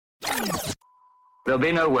There'll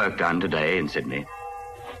be no work done today in Sydney.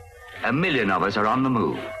 1 million of us are on the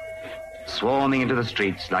move, swarming into the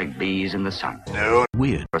streets like bees in the sun. No.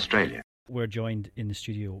 Weird. Australia. We're joined in the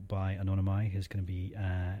studio by Anonymai, who's going to be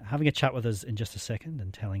having a chat with us in just a second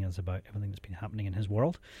and telling us about everything that's been happening in his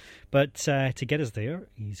world. But to get us there,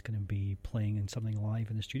 he's going to be playing in something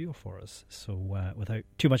live in the studio for us. So without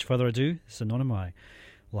too much further ado, this is Anonymai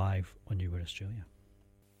live on New Weird Australia.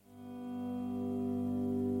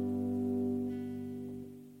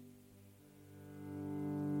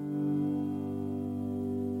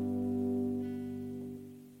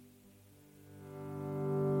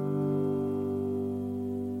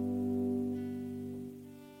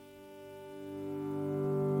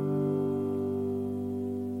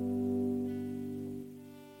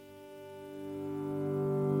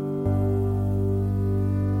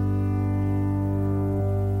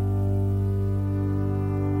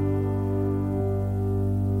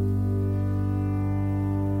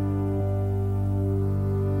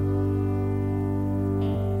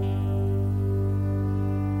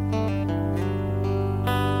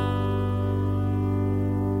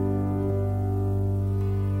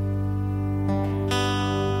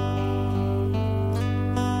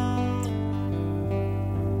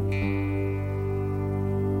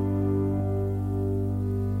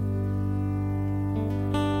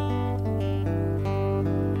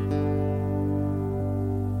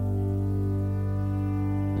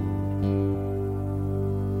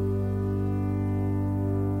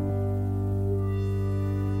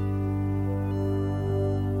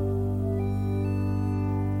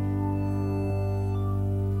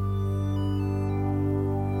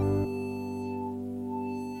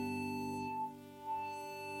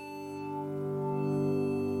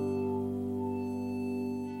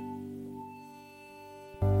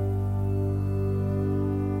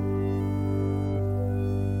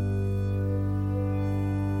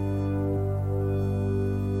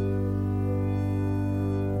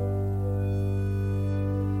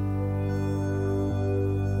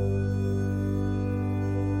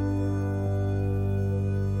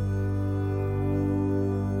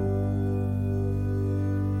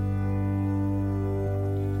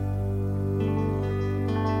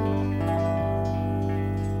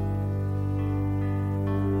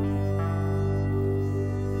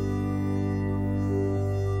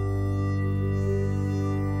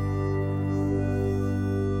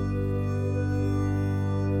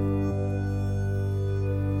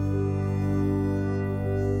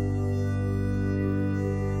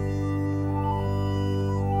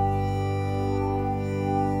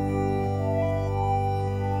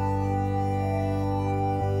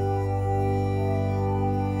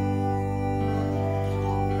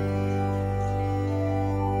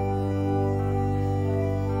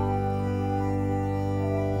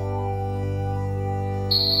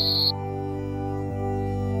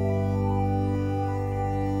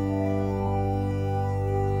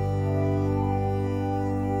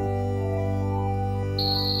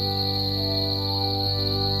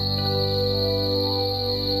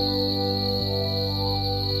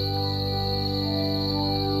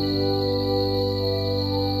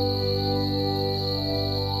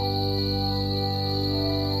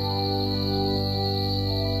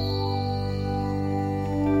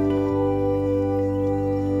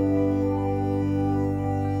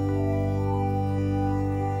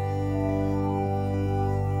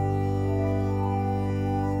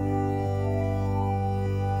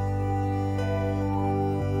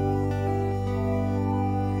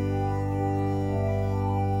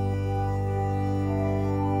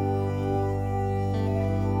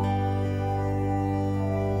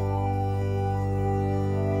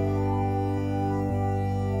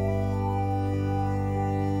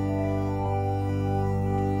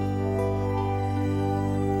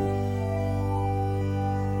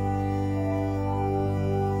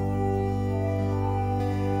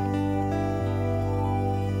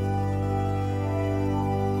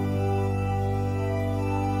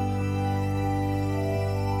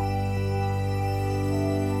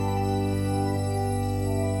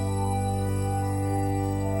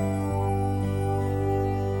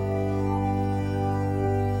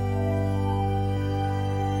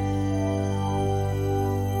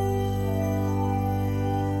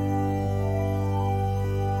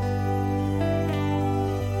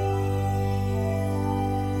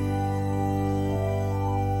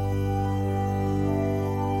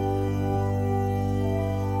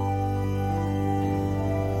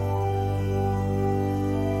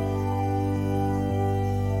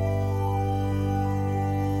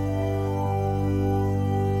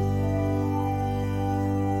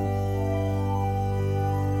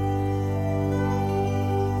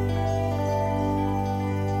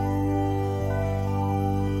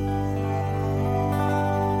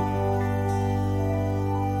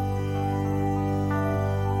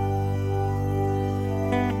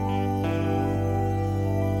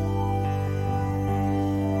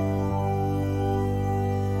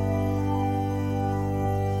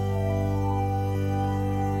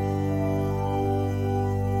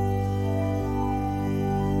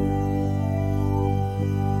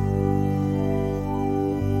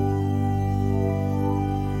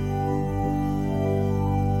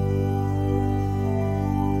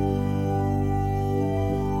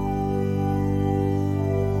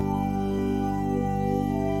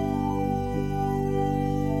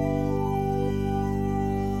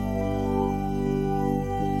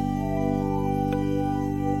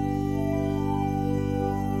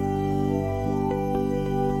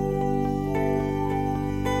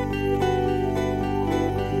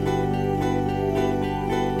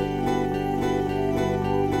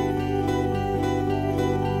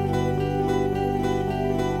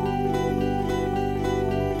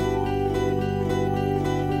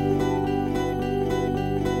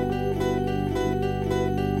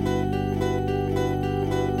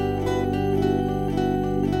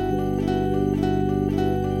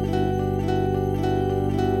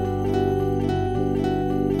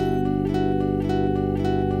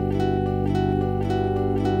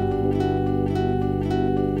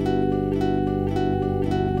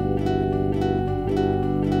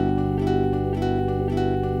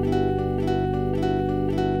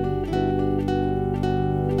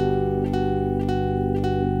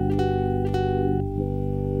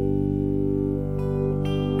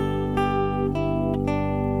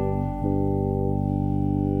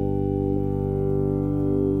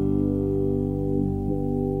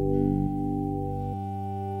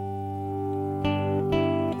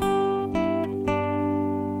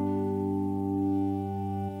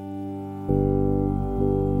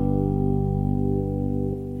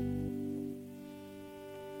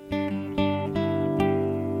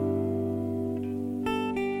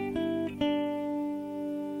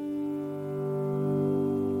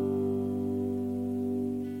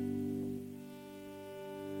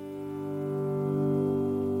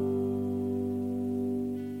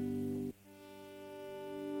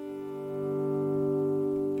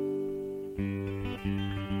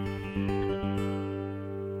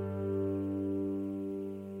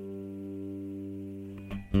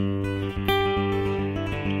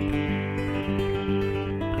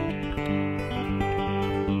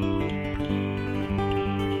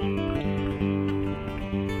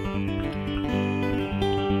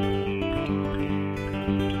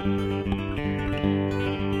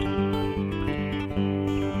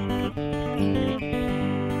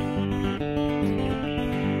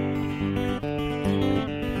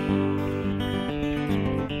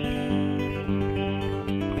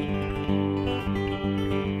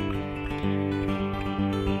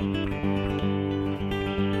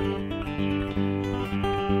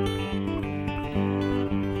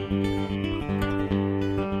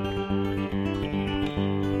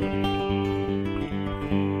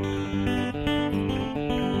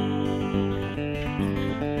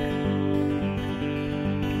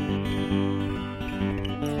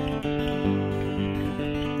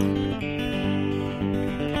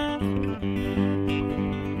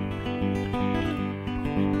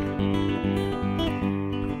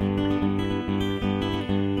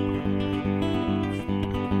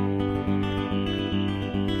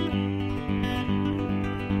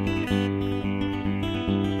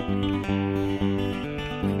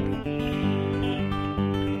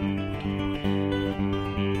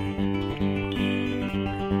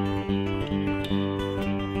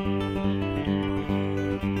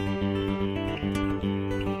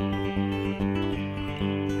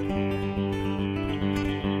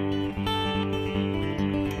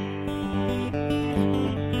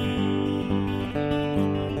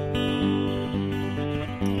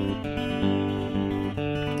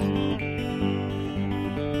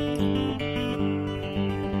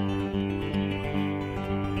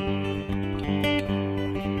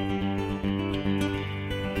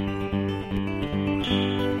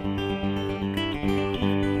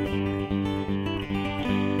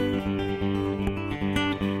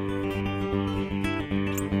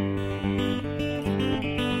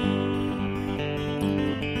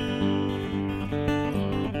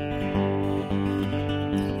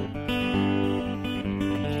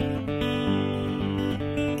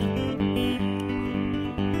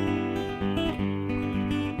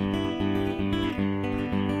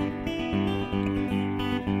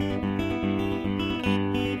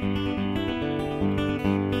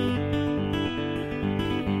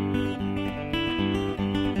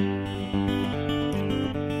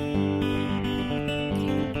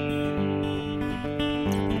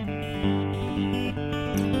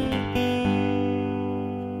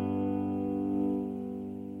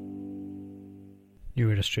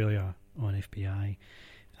 Australia on FBI.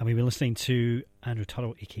 And we've been listening to Andrew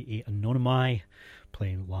Tuttle, a.k.a. Anonymi,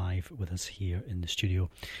 playing live with us here in the studio.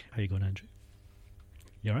 How are you going, Andrew?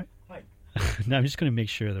 You all right? Hi. Now, I'm just going to make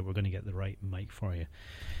sure that we're going to get the right mic for you.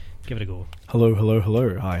 Give it a go. Hello, hello,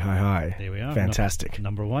 hello. Hi, hi, hi. There we are. Fantastic.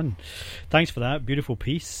 Number one. Thanks for that. Beautiful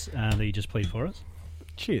piece that you just played for us.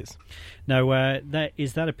 Cheers. Now,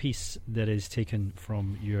 is that a piece that is taken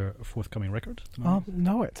from your forthcoming record?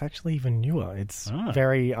 No, it's actually even newer. It's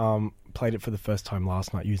very... played it for the first time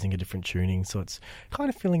last night using a different tuning, so it's kind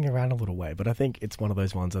of feeling around a little way. But I think it's one of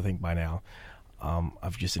those ones, I think by now,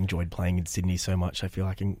 I've just enjoyed playing in Sydney so much. I feel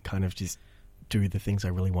I can kind of just do the things I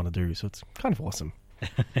really want to do, so it's kind of awesome.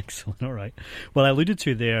 Excellent. All right. Well, I alluded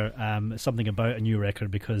to there something about a new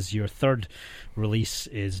record, because your third release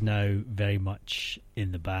is now very much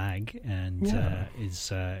in the bag and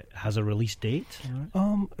has a release date.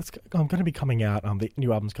 Right? It's going to be coming out. The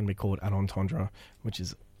new album's going to be called An Entendre, which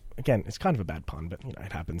is, again, it's kind of a bad pun, but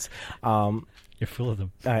it happens. You're full of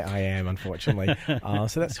them. I am, unfortunately.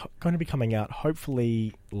 So that's going to be coming out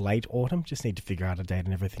hopefully late autumn. Just need to figure out a date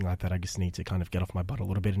and everything like that. I just need to kind of get off my butt a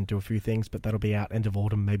little bit and do a few things, but that'll be out end of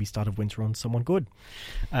autumn, maybe start of winter on Someone Good.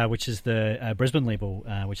 Which is the Brisbane label,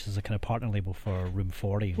 which is a kind of partner label for Room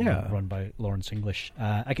 40, run by Lawrence English.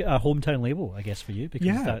 A hometown label, I guess, for you,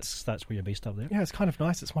 because that's where you're based up there. Yeah, it's kind of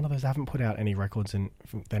nice. It's one of those, I haven't put out any records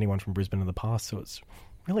from anyone from Brisbane in the past, so it's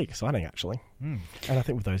really exciting, actually. And I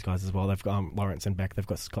think with those guys as well, they've got Lawrence and Beck, they've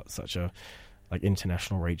got such a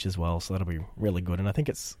international reach as well, so that'll be really good. And I think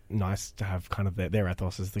it's nice to have kind of their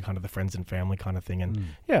ethos as the kind of the friends and family kind of thing. And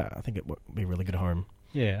I think it would be a really good home.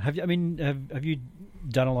 Yeah, have you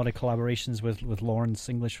done a lot of collaborations with Lawrence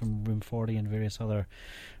English from Room 40 and various other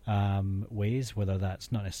ways, whether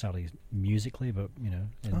that's not necessarily musically, but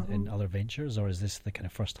in other ventures, or is this the kind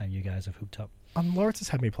of first time you guys have hooked up? Lawrence has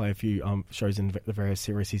had me play a few shows in the various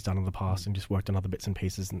series he's done in the past, and just worked on other bits and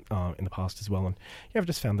pieces in the past as well. And I've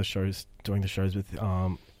just found doing the shows with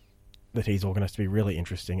that he's organised to be really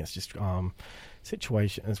interesting. It's just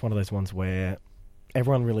situation. It's one of those ones where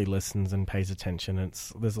everyone really listens and pays attention.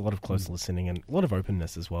 There's a lot of close listening and a lot of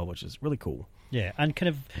openness as well, which is really cool. Yeah, and kind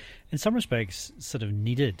of, in some respects, sort of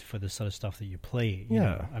needed for the sort of stuff that you play. You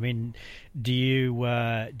know? I mean, do you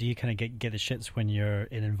kind of get the shits when you're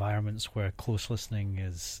in environments where close listening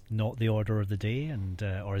is not the order of the day, and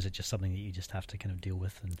or is it just something that you just have to kind of deal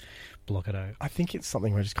with and block it out? I think it's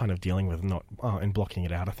something we're just kind of dealing with, not and blocking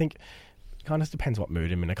it out. I think it kind of depends what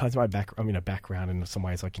mood I'm in. It kind of my background in some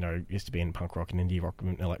ways, used to be in punk rock and indie rock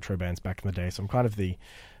and electro bands back in the day. So I'm kind of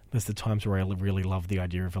there's the times where I really love the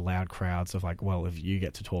idea of a loud crowd. So if you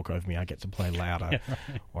get to talk over me, I get to play louder,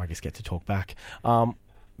 or I just get to talk back.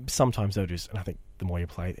 Sometimes though, and I think the more you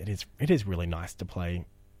play, it is really nice to play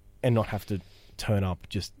and not have to turn up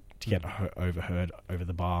just to get overheard over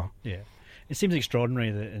the bar. Yeah. It seems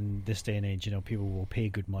extraordinary that in this day and age, people will pay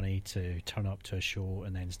good money to turn up to a show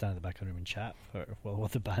and then stand at the back of the room and chat while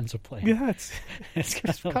the bands are playing. Yeah, it's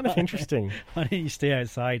kind of interesting. Why don't you stay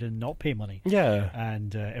outside and not pay money? Yeah.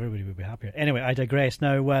 And everybody would be happier. Anyway, I digress.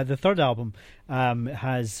 Now, the third album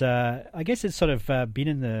has, I guess it's sort of been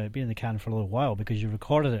in the can for a little while, because you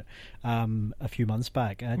recorded it a few months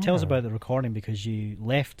back. Tell us about the recording, because you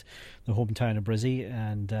left the hometown of Brizzy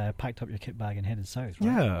and packed up your kit bag and headed south,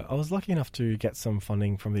 right? Yeah, I was lucky enough to get some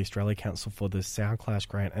funding from the Australia Council for the Soundclash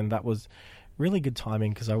grant, and that was really good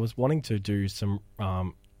timing, because I was wanting to do some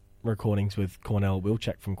recordings with Cornell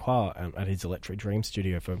Wilczek from Qua at his Electric Dream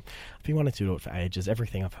studio. I've been wanting to do it for ages.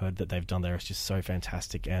 Everything I've heard that they've done there is just so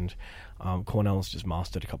fantastic, and Cornell's just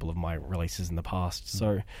mastered a couple of my releases in the past,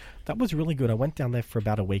 so that was really good. I went down there for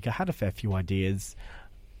about a week. I had a fair few ideas,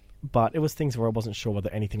 but it was things where I wasn't sure whether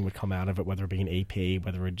anything would come out of it, whether it be an EP,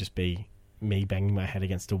 whether it would just be me banging my head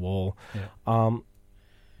against a wall.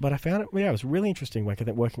 But I found it was really interesting work. I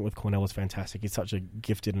think working with Cornell was fantastic. He's such a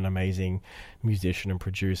gifted and amazing musician and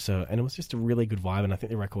producer, and it was just a really good vibe, and I think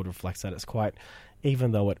the record reflects that. It's quite,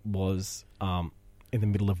 even though it was in the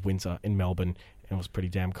middle of winter in Melbourne, and it was pretty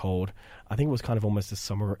damn cold, I think it was kind of almost a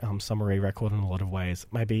summery record in a lot of ways.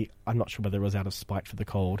 Maybe, I'm not sure whether it was out of spite for the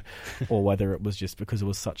cold or whether it was just because it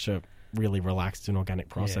was such a really relaxed and organic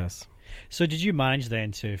process. So did you manage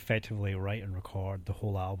then to effectively write and record the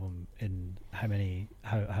whole album in how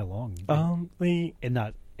long? In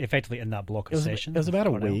that block of sessions? It was about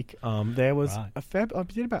a week. There was I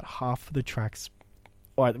did about half of the tracks.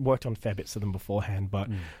 I worked on fair bits of them beforehand, but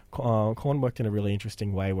Corn worked in a really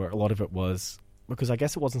interesting way where a lot of it was, because I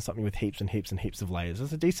guess it wasn't something with heaps and heaps and heaps of layers.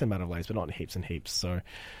 There's a decent amount of layers, but not heaps and heaps. So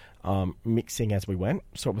mixing as we went,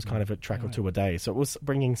 so it was kind of a track or two a day. So it was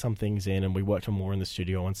bringing some things in, and we worked on more in the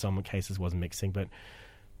studio. In some cases was mixing, but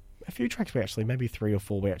a few tracks we actually, maybe 3 or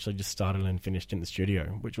 4, we actually just started and finished in the studio,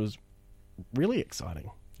 which was really exciting.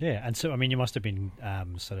 Yeah, and so, I mean, you must have been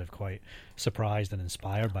sort of quite surprised and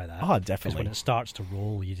inspired by that. Oh, Because definitely. when it starts to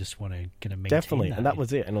roll, you just want to kind of maintain Definitely, that. and that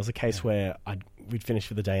was it. And it was a case where we'd finished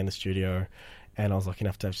for the day in the studio, and I was lucky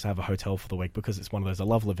enough to just have a hotel for the week, because it's one of those, I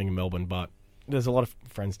love living in Melbourne, but there's a lot of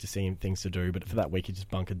friends to see and things to do, but for that week you just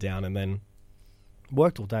bunkered down and then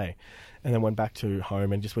worked all day, and then went back to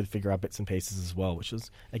home and just would figure out bits and pieces as well, which was,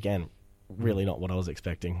 again, really not what I was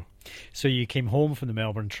expecting. So you came home from the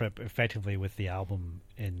Melbourne trip effectively with the album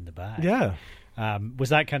in the bag. Yeah. Was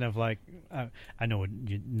that kind of like, I know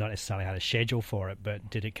you not necessarily had a schedule for it, but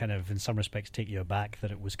did it kind of, in some respects, take you aback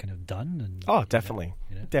that it was kind of done? And, Oh, definitely.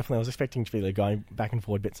 You know? Definitely. I was expecting to be like going back and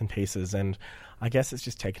forward bits and pieces, and I guess it's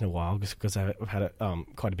just taken a while just because I've had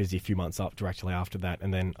quite a busy few months directly after that,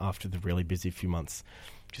 and then after the really busy few months,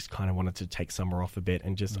 just kind of wanted to take summer off a bit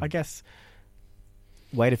and just, I guess,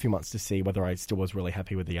 wait a few months to see whether I still was really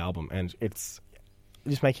happy with the album. And it's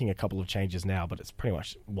just making a couple of changes now, but it's pretty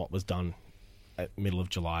much what was done at middle of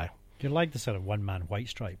July. You're like the sort of one-man White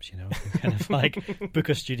Stripes, you know, kind of like book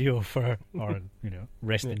a studio for, or, you know,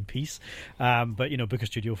 rest in peace. But, you know, book a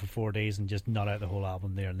studio for 4 days and just nut out the whole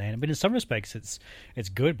album there and then. But in some respects, it's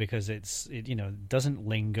good because it you know, doesn't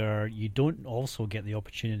linger. You don't also get the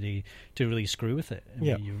opportunity to really screw with it. I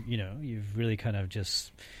mean, you know, you've really kind of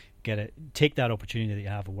just take that opportunity that you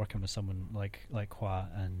have of working with someone like Kwa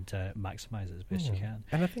and maximize it as best you can.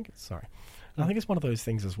 And I think I think it's one of those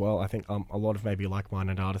things as well. I think a lot of maybe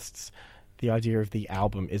like-minded artists, the idea of the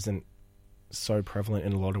album isn't so prevalent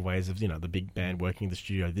in a lot of ways of, you know, the big band working in the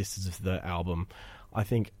studio, this is the album. I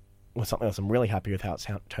think was something else I'm really happy with how it's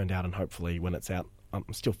turned out, and hopefully when it's out, I'm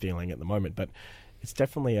still feeling at the moment, but it's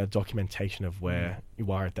definitely a documentation of where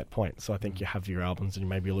you are at that point. So I think you have your albums and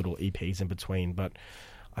maybe little EPs in between, but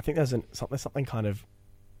I think there's something kind of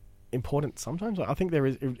important sometimes. I think there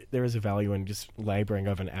is a value in just labouring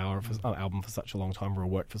over an hour for an album for such a long time, or a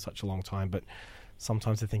work for such a long time, but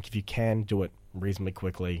sometimes I think if you can do it reasonably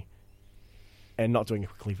quickly and not doing it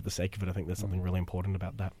quickly for the sake of it, I think there's something really important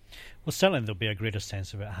about that. Well, certainly there'll be a greater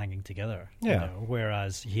sense of it hanging together. Yeah. You know,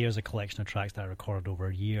 whereas here's a collection of tracks that I recorded over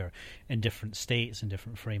a year in different states, in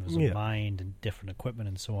different frames of mind, and different equipment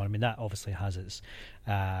and so on. I mean, that obviously has its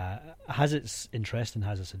interest and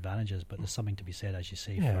has its advantages, but there's something to be said, as you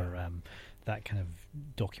say, for that kind of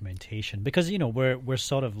documentation, because, you know, we're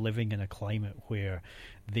sort of living in a climate where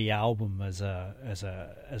the album as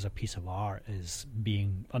a piece of art is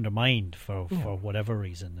being undermined for whatever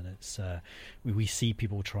reason, and it's we see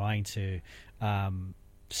people trying to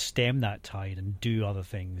stem that tide and do other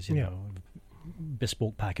things, you know,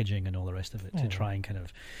 bespoke packaging and all the rest of it to try and kind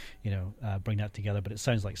of, you know, bring that together. But it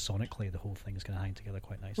sounds like sonically the whole thing is going to hang together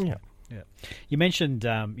quite nicely. Yeah. You mentioned,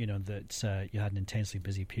 you know, that you had an intensely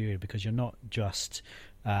busy period because you're not just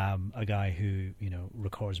a guy who, you know,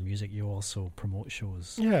 records music. You also promote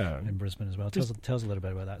shows in Brisbane as well. Tell us a little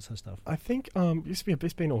bit about that sort of stuff. I think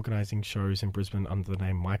it's been organising shows in Brisbane under the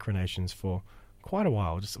name Micronations for quite a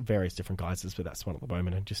while, just various different guises, but that's one at the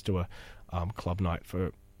moment, and just do a club night for,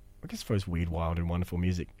 I guess, for weird, wild and wonderful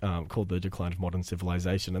music called The Decline of Modern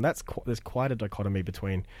Civilization. And there's quite a dichotomy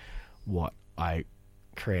between what I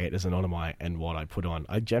create as an Anonymai and what I put on.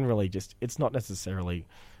 I generally it's not necessarily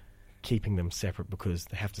keeping them separate because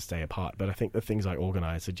they have to stay apart, but I think the things I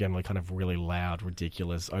organise are generally kind of really loud,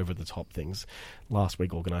 ridiculous, over-the-top things. Last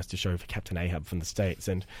week organised a show for Captain Ahab from the States,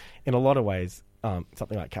 and in a lot of ways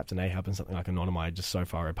something like Captain Ahab and something like Anonymai are just so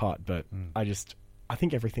far apart, but I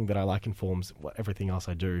think everything that I like informs everything else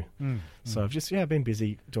I do. So I've just been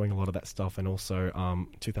busy doing a lot of that stuff, and also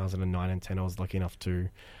 2009 and 10 I was lucky enough to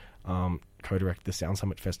co-direct the Sound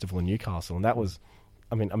Summit Festival in Newcastle, and that was,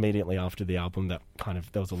 I mean, immediately after the album, that kind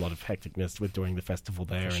of, there was a lot of hecticness with doing the festival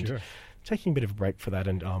there and taking a bit of a break for that,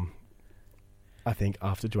 and I think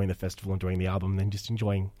after doing the festival and doing the album, then just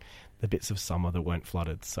enjoying the bits of summer that weren't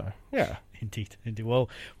flooded. So Indeed. Well,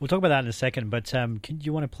 we'll talk about that in a second, but do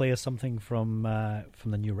you want to play us something from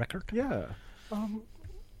the new record?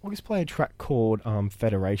 We'll just play a track called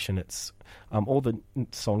Federation. It's all the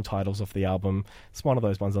song titles off the album. It's one of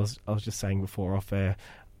those ones I was just saying before off air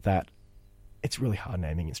that it's really hard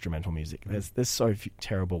naming instrumental music. There's so few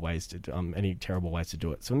terrible ways to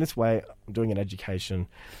do it. So in this way, I'm doing an education.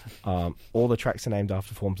 All the tracks are named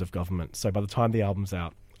after forms of government. So by the time the album's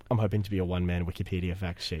out, I'm hoping to be a one-man Wikipedia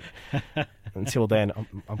fact sheet. Until then,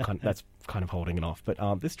 that's kind of holding it off.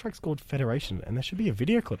 But this track's called Federation, and there should be a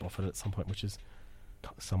video clip of it at some point, which is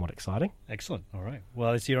somewhat exciting. Excellent. All right.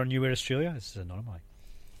 Well, it's here on New Era Australia. This is Anonymai.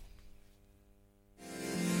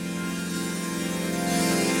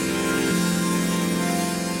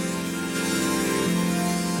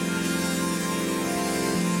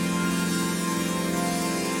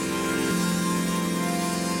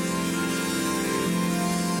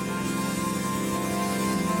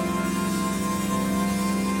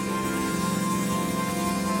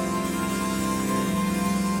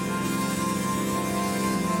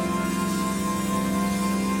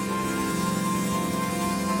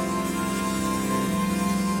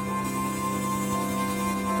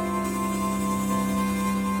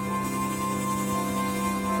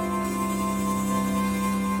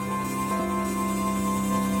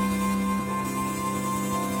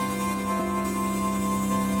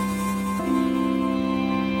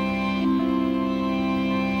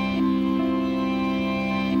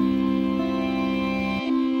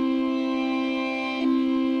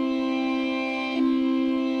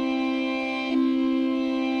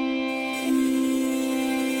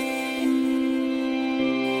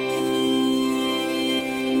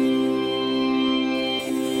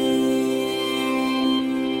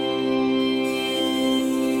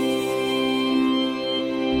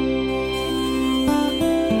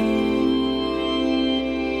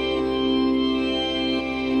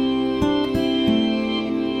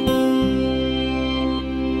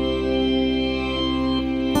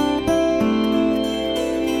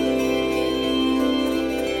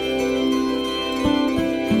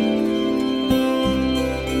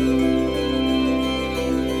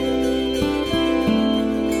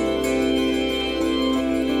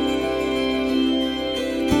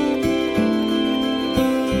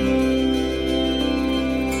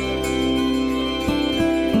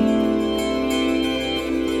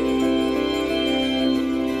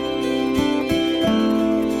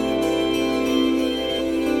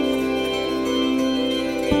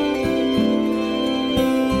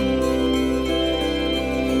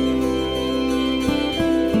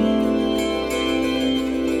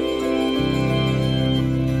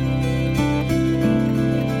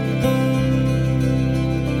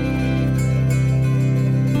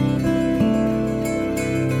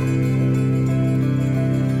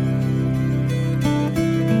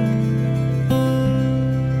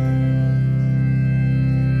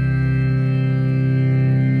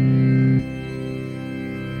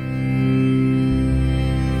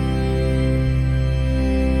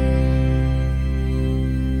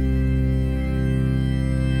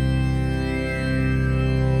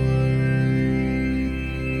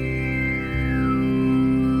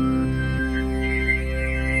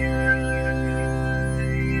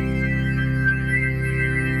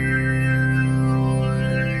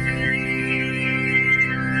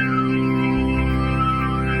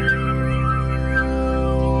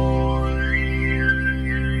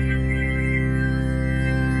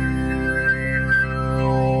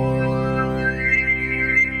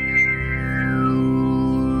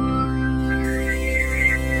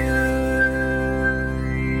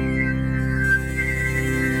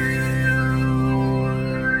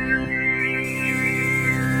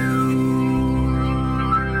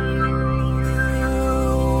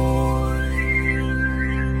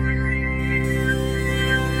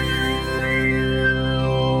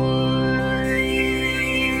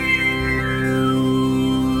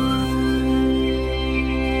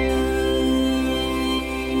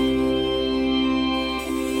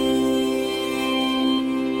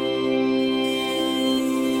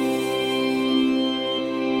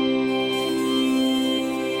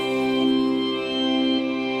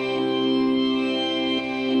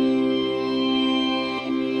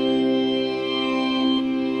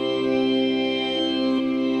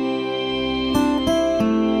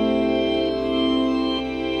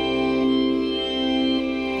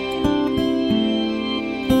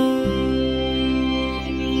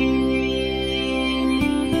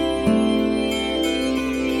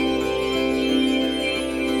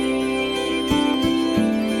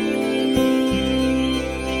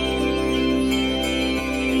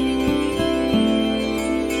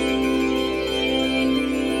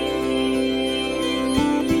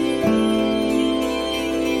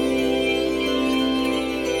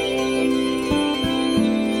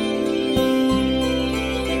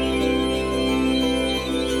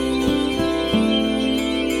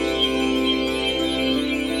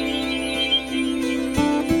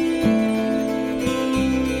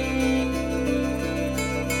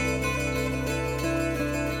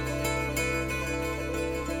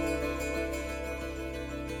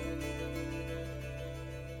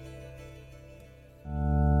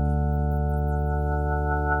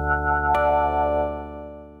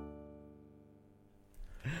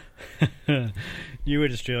 New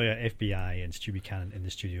Word Australia, FBI, and Stu Buchanan in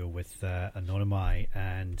the studio with Anonymi,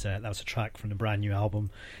 and that was a track from the brand new album.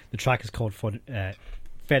 The track is called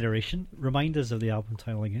Federation. Remind us of the album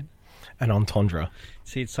title again. An Entendre.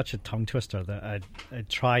 See, it's such a tongue twister that I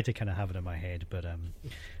try to kind of have it in my head, but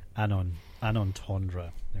An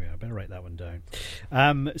Entendre. There we are. I better write that one down.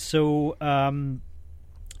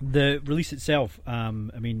 The release itself, I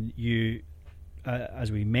mean, you,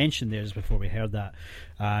 as we mentioned there just before we heard that,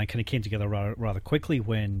 kind of came together rather quickly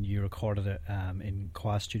when you recorded it in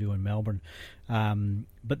Qua Studio in Melbourne.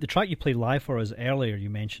 But the track you played live for us earlier, you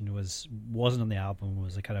mentioned, wasn't on the album,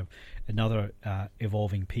 was a kind of another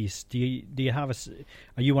evolving piece. Do you have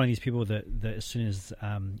are you one of these people that as soon as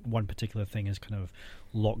one particular thing is kind of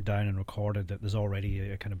locked down and recorded, that there's already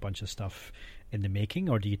a kind of bunch of stuff in the making,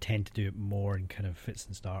 or do you tend to do it more in kind of fits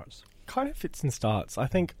and starts? Kind of fits and starts. I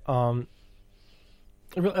think I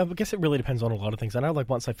guess it really depends on a lot of things. I know, like,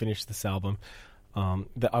 once I finished this album,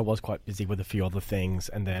 that I was quite busy with a few other things,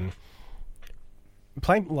 and then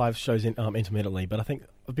playing live shows intermittently. But I think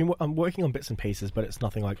I'm working on bits and pieces, but it's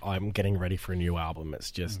nothing like I'm getting ready for a new album.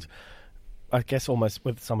 It's just, I guess, almost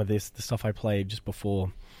with some of the stuff I played just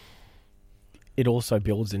before, it also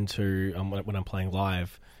builds into when I'm playing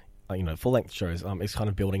live. Full length shows. It's kind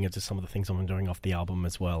of building into some of the things I'm doing off the album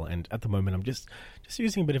as well. And at the moment, I'm just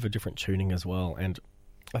using a bit of a different tuning as well. And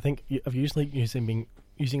I think I've usually using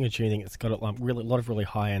a tuning. It's got a lot of really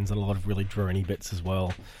high ends and a lot of really drony bits as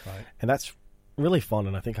well. Right. And that's really fun.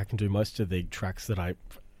 And I think I can do most of the tracks that I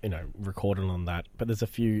recorded on that. But there's a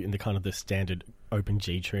few in the kind of the standard open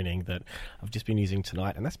G tuning that I've just been using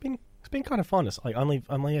tonight, and it's been kind of fun. It's like I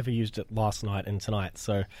only ever used it last night and tonight,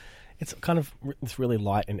 so. It's kind of this really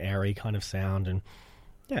light and airy kind of sound, and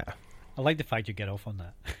yeah, I like the fact you get off on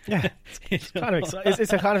that. Yeah, it's kind of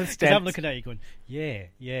it's a kind of standard. I'm looking at you going, yeah.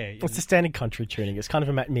 It's a standard country tuning. It's kind of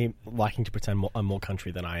about me liking to pretend I'm more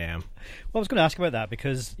country than I am. Well, I was going to ask about that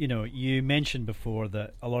because you mentioned before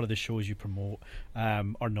that a lot of the shows you promote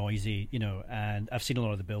are noisy, and I've seen a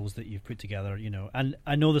lot of the bills that you've put together, and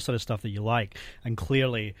I know the sort of stuff that you like, and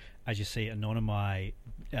clearly, as you say, Anonymi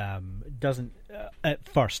doesn't at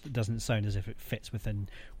first doesn't sound as if it fits within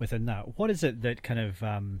that. What is it that kind of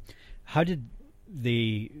how did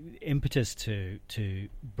the impetus to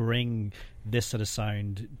bring this sort of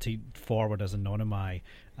sound forward as Anonymi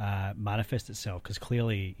manifest itself? Because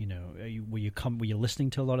clearly, were you listening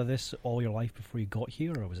to a lot of this all your life before you got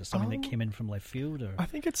here, or was it something that came in from left field? Or? I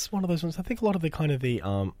think it's one of those ones. I think a lot of the kind of the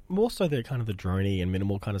more so the kind of the drony and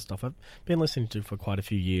minimal kind of stuff I've been listening to for quite a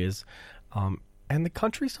few years, and the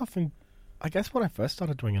country stuff. And I guess when I first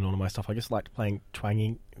started doing Anonymi stuff, I just liked playing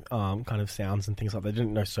twanging kind of sounds and things like that. I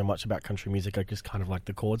didn't know so much about country music. I just kind of liked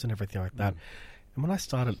the chords and everything like that. And when I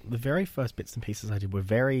started, the very first bits and pieces I did were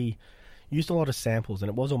used a lot of samples, and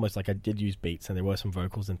it was almost like I did use beats, and there were some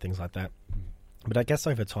vocals and things like that. But I guess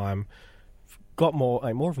over time, got more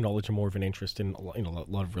of knowledge and more of an interest in a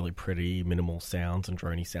lot of really pretty minimal sounds and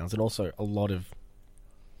drony sounds, and also a lot of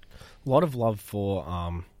love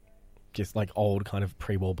for just like old kind of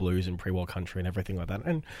pre-war blues and pre-war country and everything like that,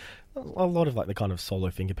 and a lot of like the kind of solo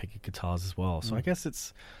finger-picking guitars as well. So I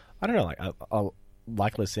guess I don't know, like I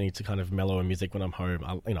like listening to kind of mellower music when I'm home.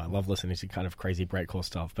 I love listening to kind of crazy breakcore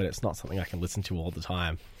stuff, but it's not something I can listen to all the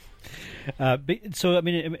time. So, I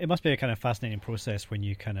mean, it must be a kind of fascinating process when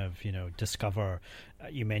you kind of, discover,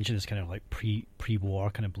 you mentioned this kind of like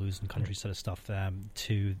pre-war kind of blues and country sort of stuff,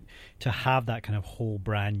 to have that kind of whole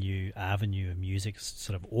brand new avenue of music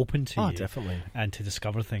sort of open to you. Definitely. And to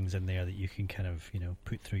discover things in there that you can kind of,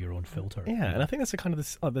 put through your own filter. Yeah, and I think that's a kind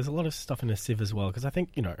of there's a lot of stuff in a sieve as well, because I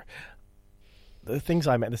think, the things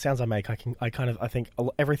I make, the sounds I make, I think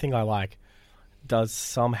everything I like does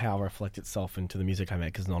somehow reflect itself into the music I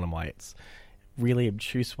make as Anonymi. It's really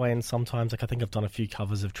obtuse way, and sometimes, like, I think I've done a few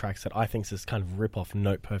covers of tracks that I think is this kind of rip-off,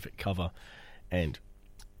 note-perfect cover, and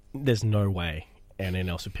there's no way anyone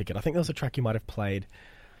else would pick it. I think there was a track you might have played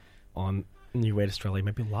on New Word Australia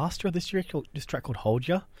maybe last year or this year, this track called Hold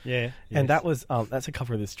Ya. Yeah. Yes. And that was that's a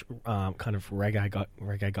cover of this kind of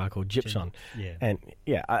reggae guy called Gypsum. Yeah. And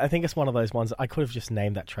yeah, I think it's one of those ones I could have just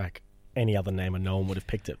named that track any other name and no one would have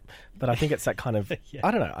picked it. But I think it's that kind of Yeah.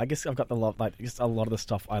 I don't know, I guess I've got the love, like, just a lot of the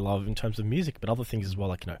stuff I love in terms of music, but other things as well,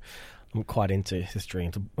 like, I'm quite into history,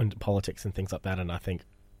 into politics and things like that, and I think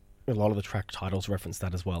a lot of the track titles reference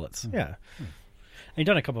that as well. It's yeah. And you've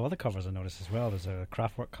done a couple of other covers, I noticed, as well. There's a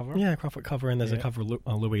Kraftwerk cover. Yeah, Kraftwerk cover, and there's a cover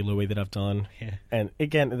of Louis that I've done. Yeah. And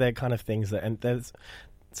again, they're kind of things that, and there's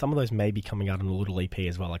some of those may be coming out on a little EP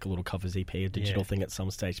as well, like a little covers EP, a digital thing at some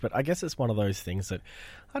stage. But I guess it's one of those things that,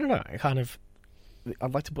 I don't know,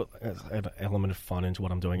 I'd like to put an element of fun into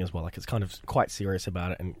what I'm doing as well. Like, it's kind of quite serious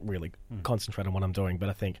about it and really concentrate on what I'm doing. But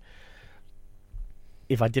I think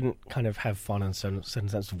if I didn't kind of have fun and certain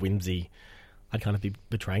sense of whimsy, I'd kind of be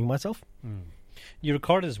betraying myself. You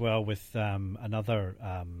recorded as well with another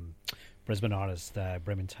Brisbane artist,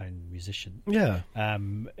 Brementown musician. Yeah.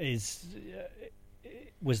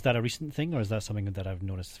 Was that a recent thing, or is that something that I've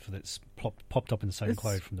noticed that's popped up in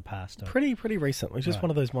SoundCloud from the past? Or? Pretty recent. It's just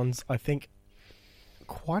one of those ones, I think,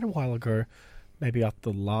 quite a while ago, maybe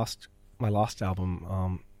after my last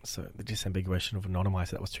album, so the Disambiguation of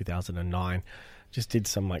Anonymize, that was 2009, just did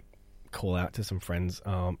some like call out to some friends,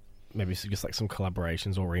 maybe just like some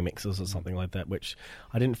collaborations or remixes or something like that, which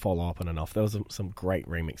I didn't follow up on enough. There was some great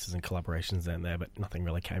remixes and collaborations in there, but nothing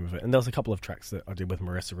really came of it. And there was a couple of tracks that I did with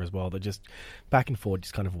Marissa as well that just back and forth,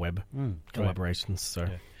 just kind of web collaborations. Right. So,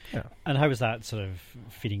 yeah. And how was that sort of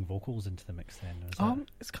feeding vocals into the mix then?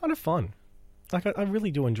 It's kind of fun. Like, I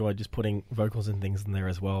really do enjoy just putting vocals and things in there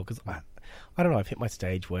as well, because I don't know, I've hit my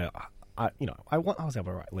stage where I was able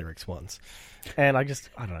to write lyrics once, and I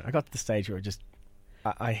don't know, I got to the stage where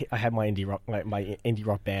I had my indie rock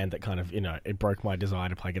band that kind of, it broke my desire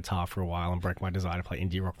to play guitar for a while and broke my desire to play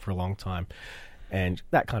indie rock for a long time, and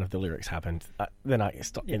that kind of, the lyrics happened. Then I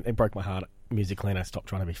stopped. It broke my heart musically, and I stopped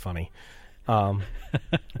trying to be funny,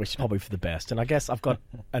 which is probably for the best. And I guess I've got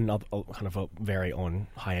another kind of a very on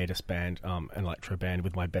hiatus band, an electro band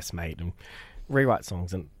with my best mate, and rewrite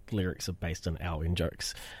songs and lyrics are based on our in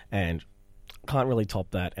jokes, and can't really top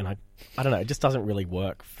that. And I don't know, it just doesn't really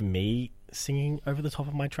work for me singing over the top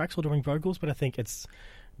of my tracks or doing vocals, but I think it's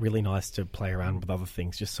really nice to play around with other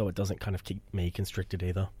things just so it doesn't kind of keep me constricted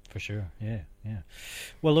either. For sure, yeah.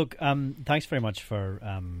 Well, look, thanks very much for.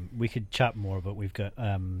 We could chat more, but we've got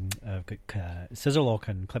Scissorlock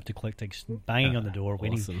and Kleptoclictics banging on the door,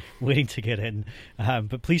 waiting to get in.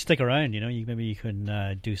 But please stick around. Maybe you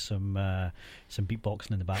can do some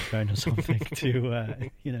beatboxing in the background or something to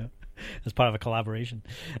as part of a collaboration.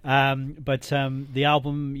 But the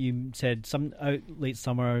album, you said some out late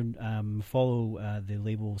summer. Follow the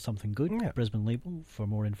label Something Good, Brisbane label, for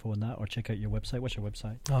more info on that, or check out your website. What's your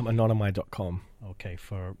website? Anonymi.com. Okay,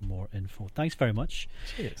 for more info. Thanks very much.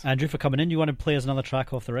 Cheers. Andrew, for coming in. You want to play us another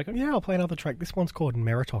track off the record? Yeah, I'll play another track. This one's called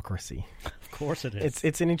Meritocracy. Of course it is.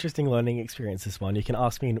 It's an interesting learning experience, this one. You can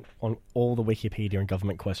ask me on all the Wikipedia and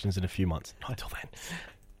government questions in a few months. Not until then.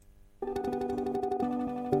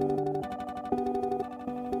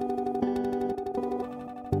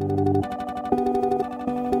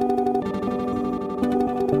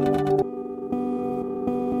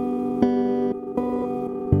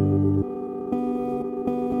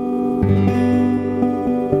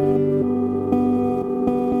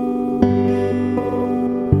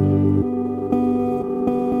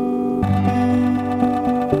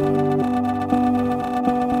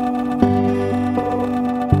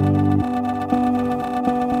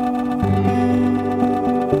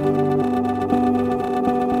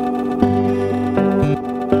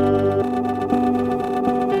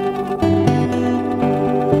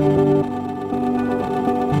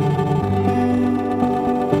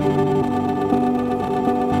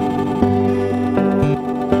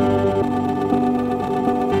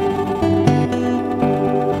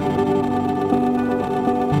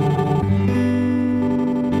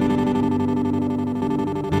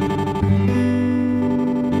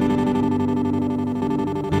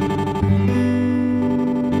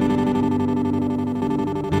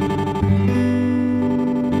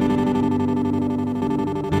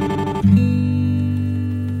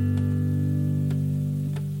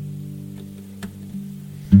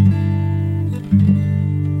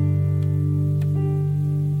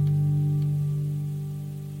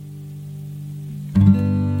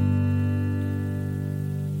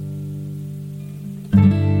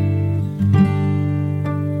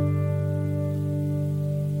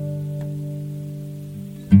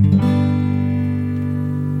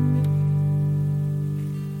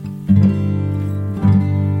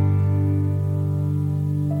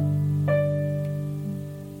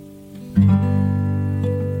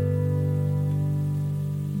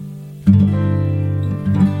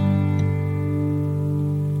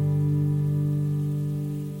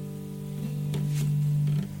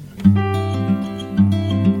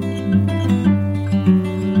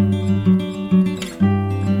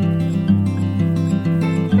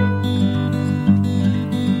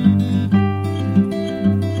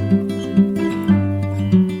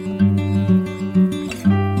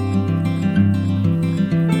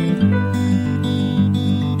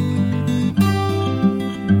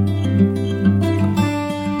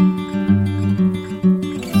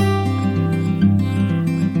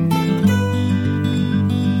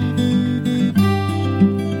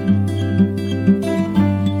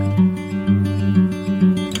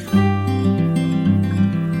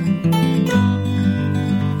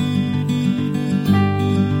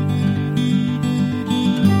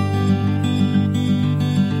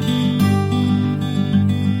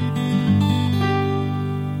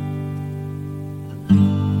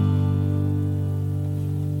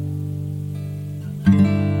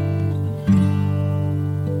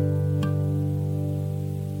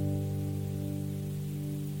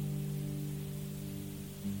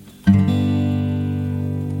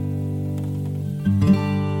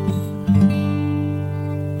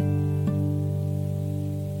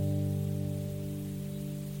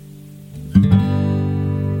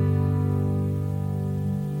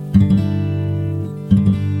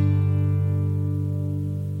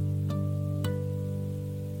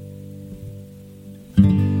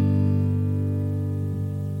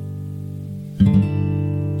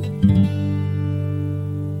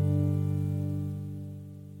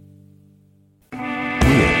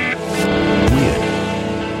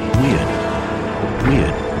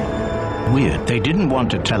 weird. They didn't want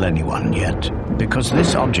to tell anyone yet, because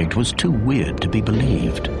this object was too weird to be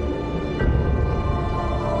believed.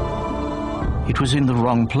 It was in the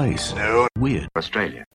wrong place. No. Weird. Australia.